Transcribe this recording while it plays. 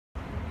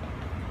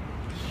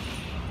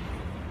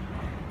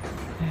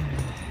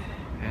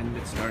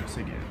it starts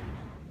again.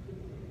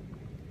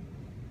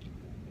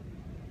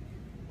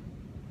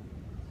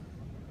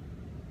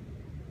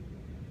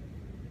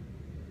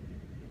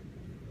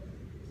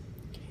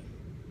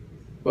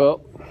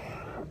 Well,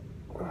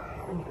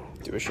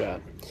 do a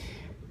shot.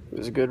 It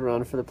was a good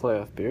run for the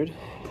playoff beard.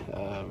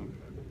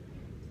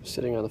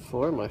 Sitting on the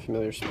floor, my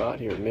familiar spot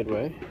here at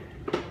Midway.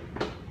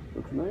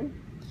 Look familiar?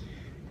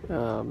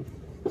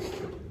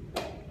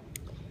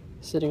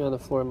 Sitting on the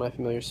floor in my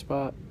familiar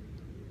spot.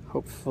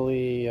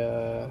 Hopefully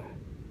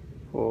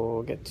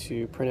we'll get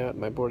to print out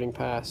my boarding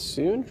pass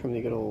soon from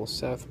the good old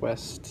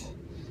Southwest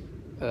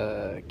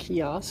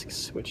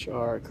kiosks, which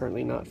are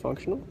currently not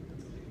functional.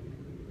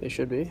 They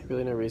should be.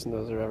 Really no reason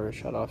those are ever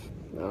shut off.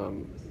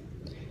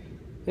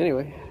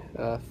 Anyway,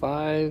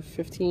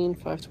 5:15,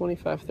 5:20,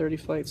 5:30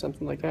 flight,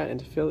 something like that,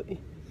 into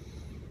Philly.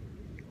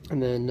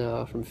 And then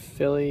from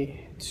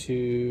Philly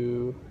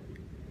to,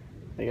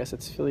 I guess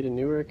it's Philly to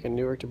Newark and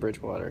Newark to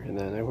Bridgewater. And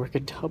then I work a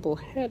double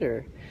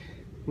header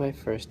my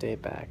first day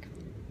back.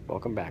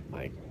 Welcome back,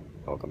 Mike.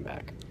 Welcome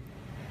back.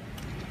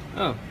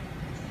 Oh,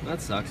 that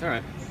sucks. All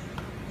right.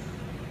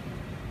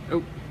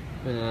 Oh.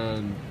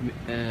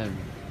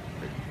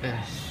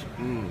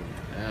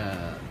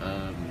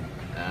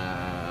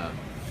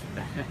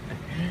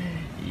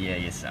 Yeah,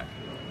 you suck.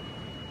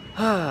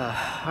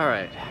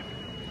 Alright.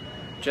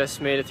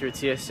 Just made it through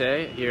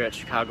TSA here at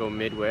Chicago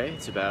Midway.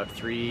 It's about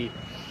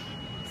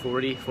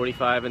 3:40,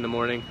 45 in the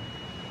morning.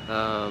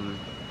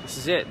 This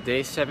is it,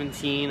 day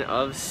 17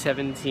 of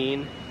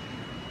 17.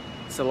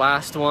 It's the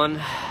last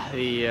one.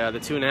 The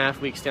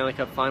 2.5-week Stanley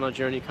Cup final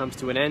journey comes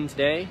to an end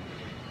today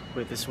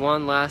with this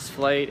one last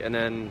flight, and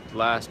then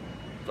last,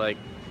 like,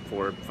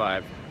 4 or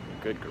 5.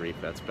 Good grief,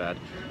 that's bad.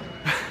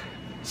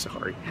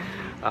 Sorry.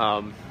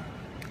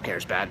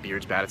 Hair's bad,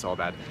 beard's bad, it's all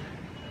bad.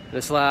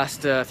 This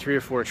last 3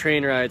 or 4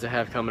 train rides I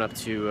have coming up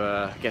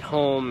to get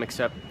home,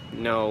 except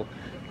no,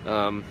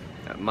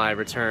 my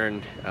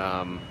return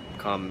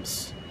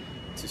comes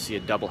to see a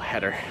double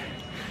header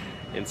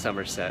in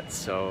Somerset.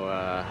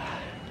 So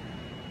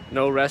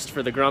no rest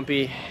for the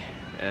grumpy,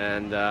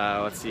 and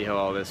let's see how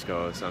all this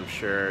goes. I'm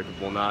sure it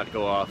will not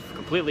go off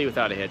completely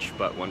without a hitch,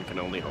 but one can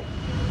only hope.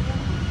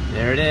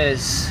 There it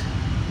is.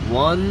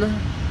 One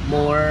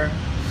more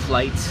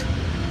flight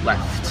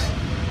left,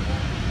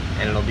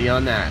 and it'll be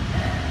on that.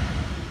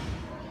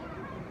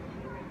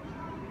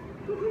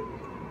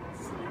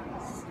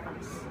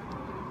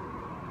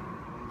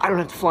 I don't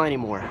have to fly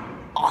anymore.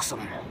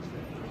 Awesome.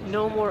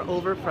 No more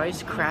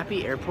overpriced,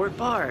 crappy airport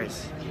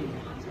bars.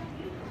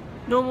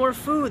 No more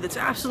food that's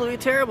absolutely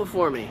terrible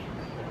for me.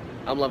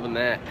 I'm loving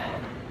that.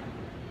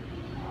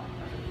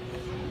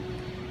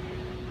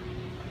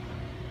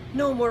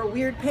 No more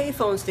weird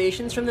payphone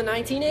stations from the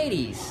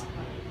 1980s.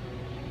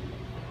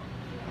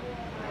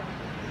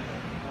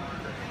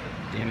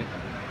 Damn it.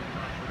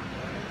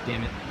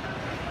 Damn it.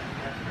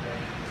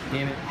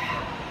 Damn it.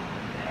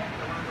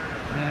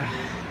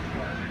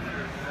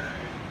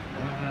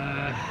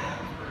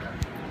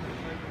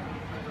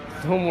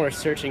 No more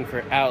searching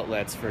for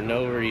outlets for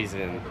no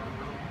reason.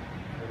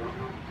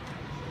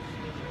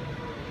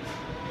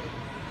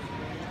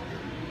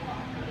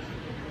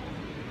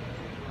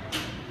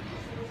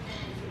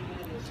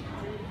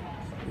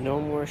 No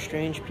more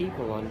strange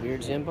people on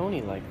weird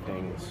Zamboni-like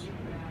things.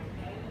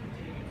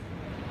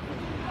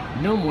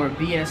 No more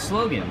BS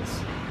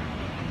slogans,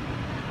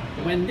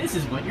 when this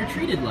is what you're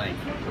treated like.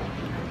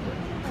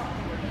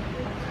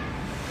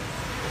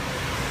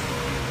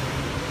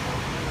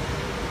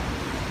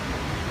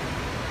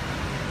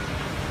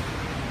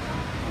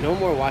 No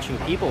more watching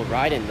people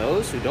ride in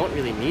those who don't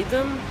really need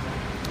them.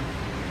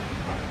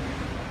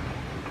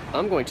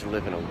 I'm going to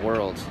live in a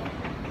world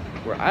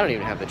where I don't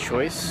even have the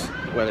choice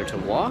whether to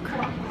walk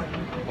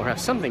or have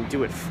something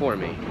do it for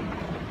me.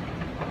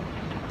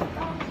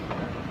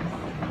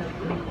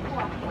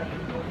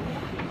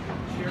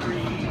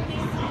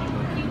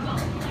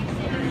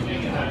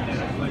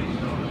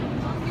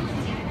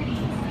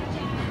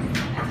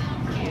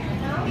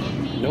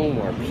 No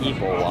more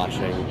people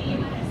watching.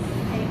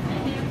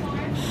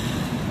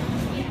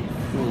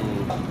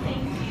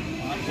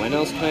 When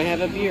else can I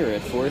have a beer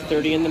at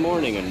 4:30 in the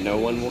morning and no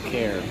one will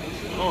care?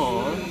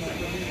 Aww.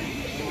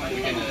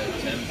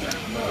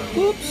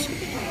 Oops.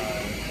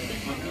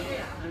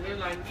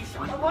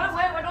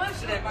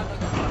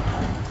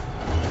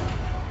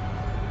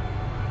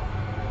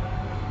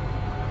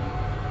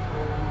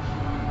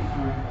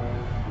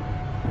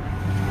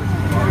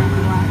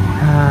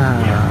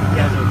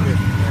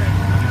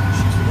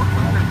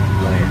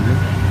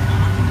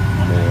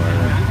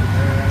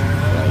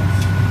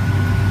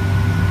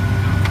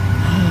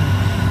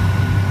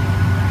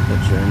 The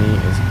journey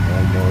is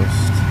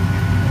almost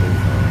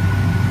over.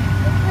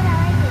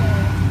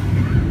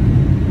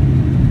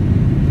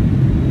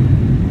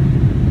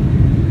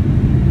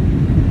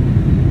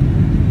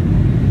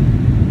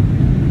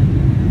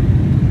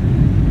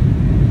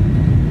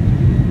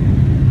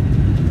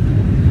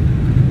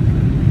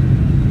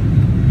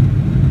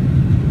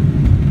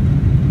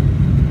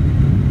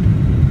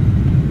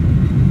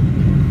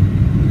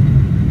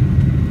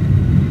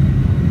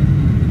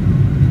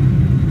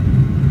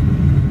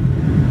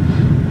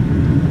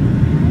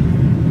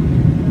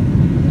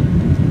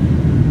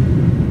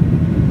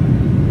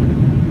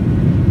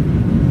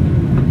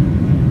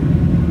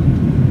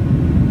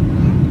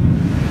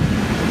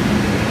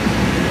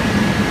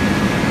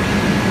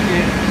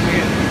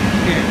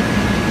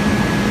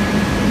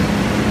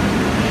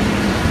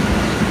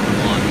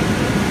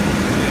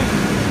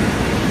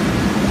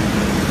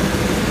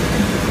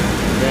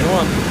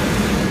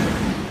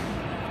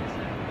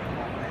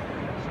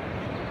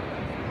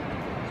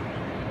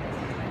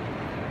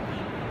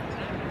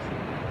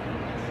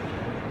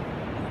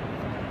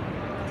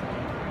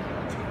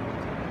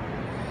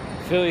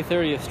 Philly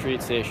 30th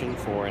Street Station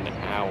for an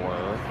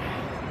hour,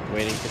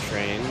 waiting for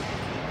train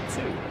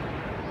 2.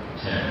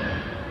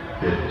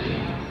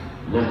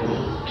 10:15,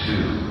 local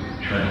 2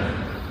 train.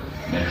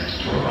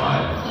 Next to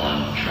arrive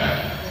on track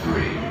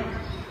 3.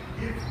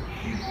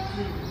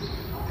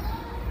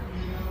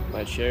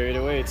 My chariot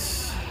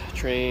awaits.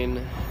 Train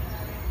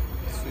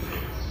 2.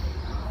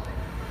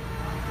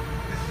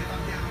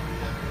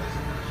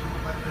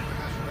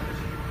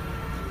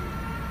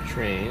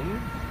 Train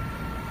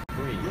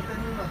 3.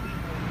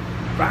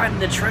 Riding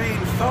the train,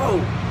 foe!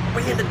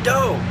 Bring in the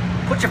dough!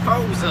 Put your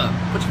foes up!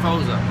 Put your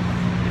foes up!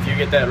 If you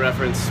get that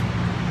reference,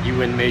 you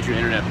win major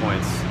internet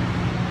points.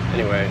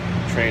 Anyway,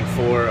 train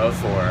 4 of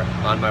 4,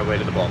 on my way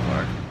to the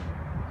ballpark.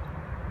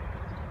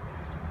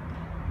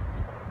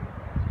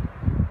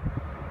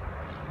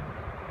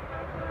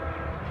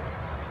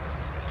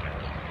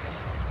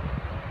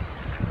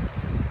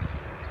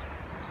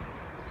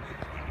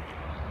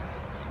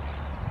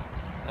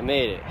 I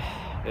made it.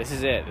 This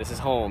is it. This is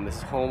home. This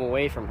is home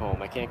away from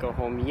home. I can't go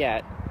home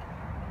yet.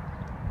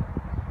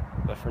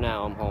 But for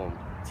now, I'm home.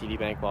 TD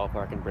Bank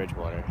Ballpark in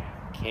Bridgewater.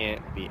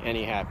 Can't be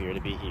any happier to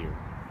be here.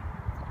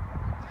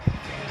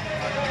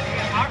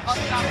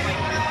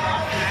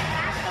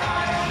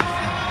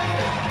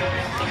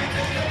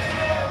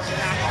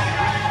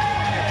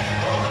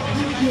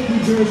 New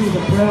Jersey is a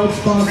proud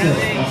sponsor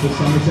of the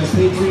Somerset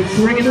Patriots.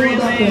 To learn more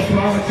about their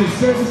products and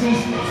services,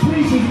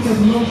 please visit their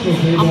promotional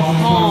page on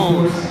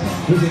concourse.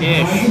 Visit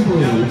Eyes and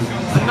Blues.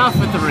 Enough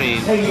with the rain.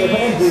 Hey,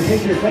 fans,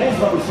 take your fans,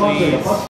 but